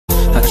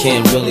I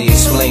can't really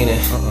explain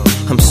it.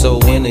 I'm so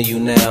into you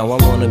now. I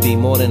wanna be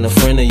more than a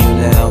friend of you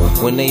now.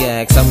 When they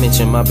ask, I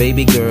mention my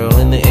baby girl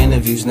in the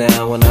interviews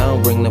now. And I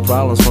don't bring the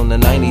problems from the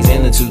 90s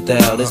and the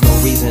 2000s. There's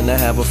no reason to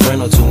have a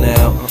friend or two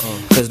now.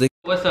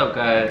 What's up,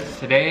 guys?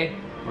 Today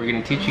we're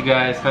gonna teach you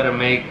guys how to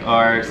make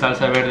our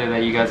salsa verde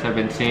that you guys have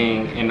been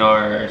seeing in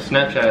our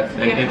Snapchats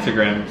and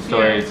Instagram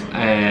stories,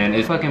 and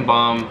it's fucking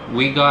bomb.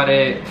 We got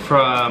it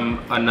from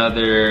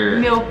another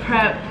meal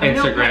prep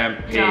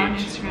Instagram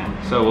page,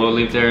 so we'll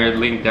leave their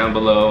link down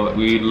below.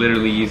 We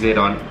literally use it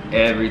on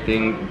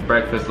everything: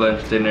 breakfast,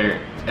 lunch,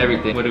 dinner,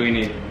 everything. What do we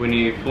need? We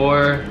need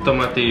 4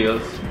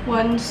 tomatillos,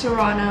 1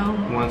 serrano,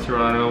 1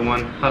 serrano,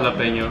 1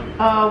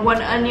 jalapeno,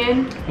 1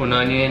 onion, 1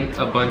 onion,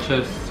 a bunch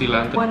of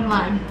cilantro, 1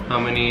 lime. How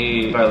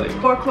many garlic?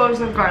 4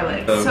 cloves of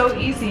garlic. So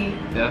easy.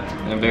 Yeah,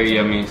 and very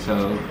yummy.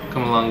 So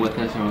come along with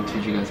us and we'll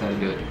teach you guys how to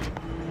do it.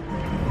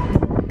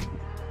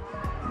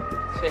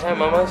 Say hi,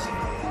 mamas.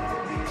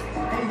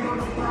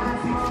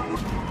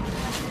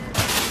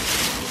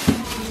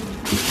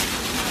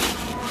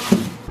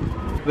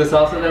 The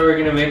salsa that we're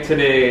gonna make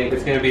today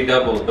is gonna be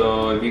double.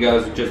 So if you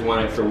guys just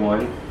want it for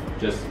one,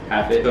 just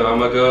half it. So I'm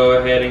gonna go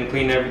ahead and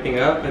clean everything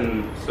up,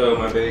 and so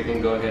my baby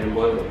can go ahead and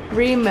boil it.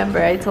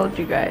 Remember, I told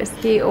you guys,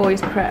 he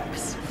always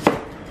preps.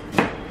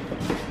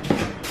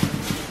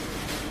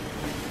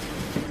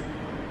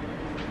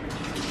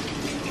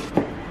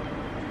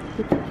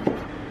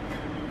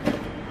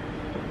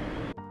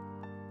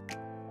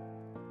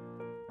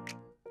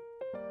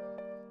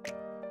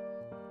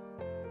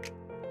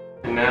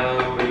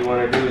 Now what you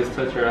want to do is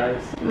touch your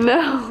eyes.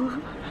 No.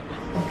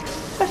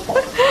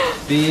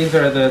 These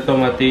are the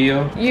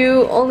tomatillo.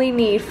 You only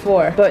need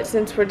 4, but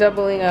since we're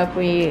doubling up,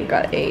 we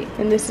got 8.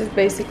 And this is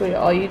basically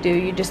all you do.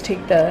 You just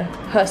take the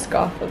husk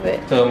off of it.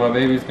 So my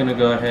baby's gonna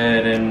go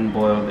ahead and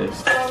boil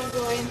this. So I'm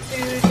going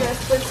to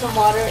just put some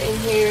water in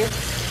here.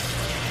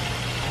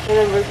 And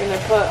then we're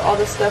gonna put all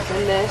the stuff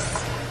in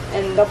this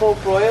and double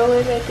broil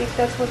it. I think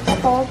that's what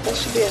it's called. That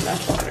should be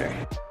enough water.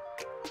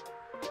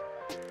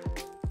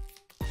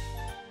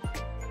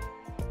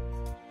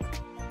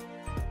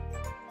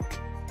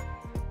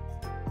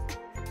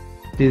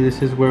 See,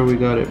 this is where we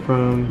got it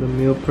from, the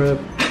meal prep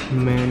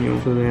manual.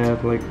 So they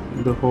have like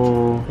the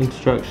whole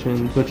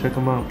instructions. Go check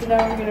them out. So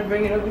now we're gonna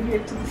bring it over here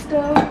to the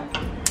stove.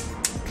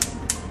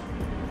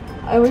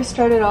 I always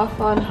start it off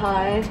on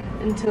high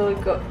until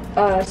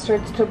it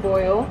starts to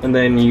boil. And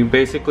then you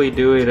basically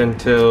do it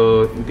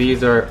until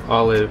these are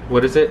olive.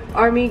 What is it?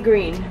 Army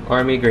green.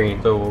 Army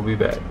green. So we'll be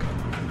back.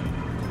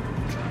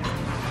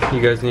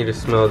 You guys need to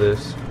smell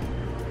this.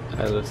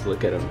 Alright, let's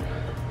look at them.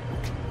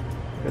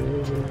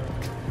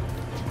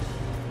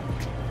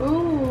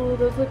 Ooh,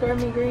 those look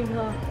army green,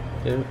 huh?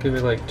 Yeah, give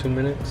it like 2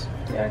 minutes.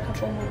 Yeah, a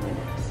couple more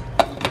minutes.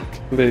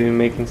 Baby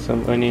making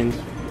some onions.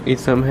 Eat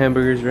some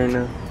hamburgers right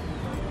now.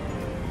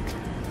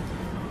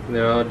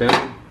 They're all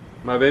done.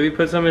 My baby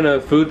put some in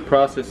a food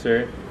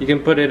processor. You can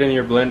put it in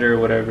your blender or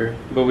whatever,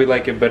 but we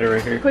like it better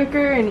right here.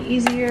 Quicker and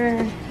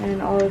easier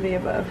and all of the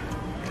above.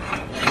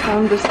 So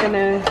I'm just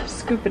gonna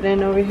scoop it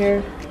in over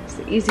here. It's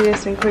the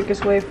easiest and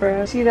quickest way for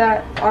us. See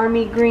that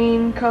army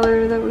green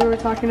color that we were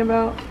talking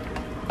about?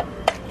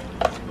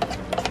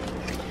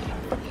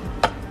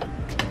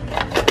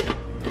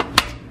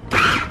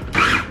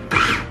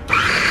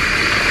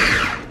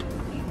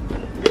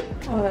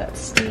 Oh, that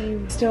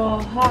steam still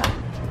hot.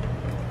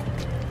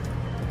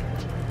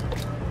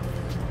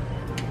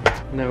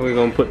 Now we're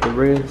gonna put the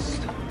rest.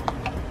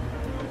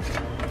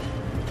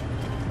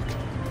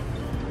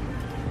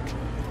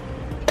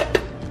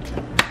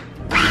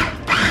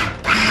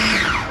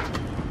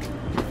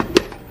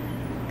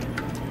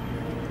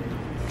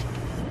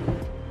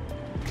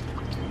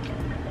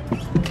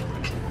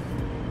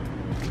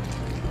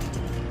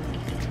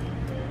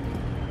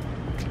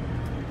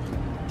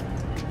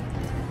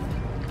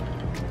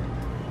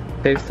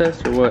 Taste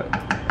test or what?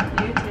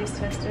 You taste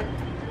test it.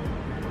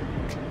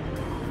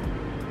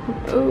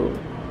 Ooh.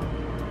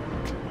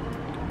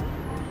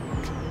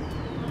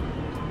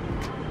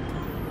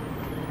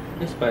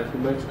 It's spicy,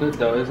 but it's good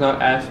though. It's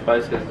not as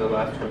spicy as the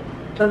last one.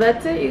 So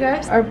that's it, you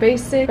guys. Our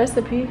basic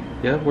recipe.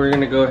 Yeah, we're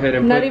gonna go ahead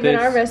and Not put even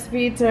this. our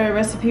recipe, it's a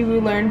recipe we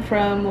learned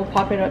from. We'll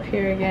pop it up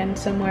here again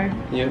somewhere.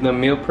 Yeah, the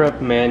meal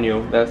prep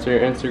manual. That's their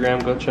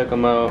Instagram. Go check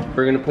them out.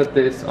 We're gonna put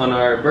this on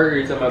our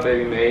burgers that my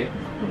baby made.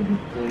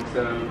 And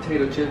some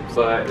potato chips.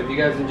 But if you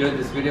guys enjoyed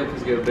this video,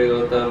 please give a big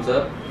old thumbs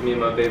up. Me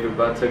and my baby are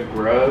about to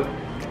grub.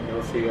 And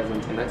we'll see you guys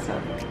until next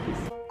time.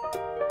 Peace.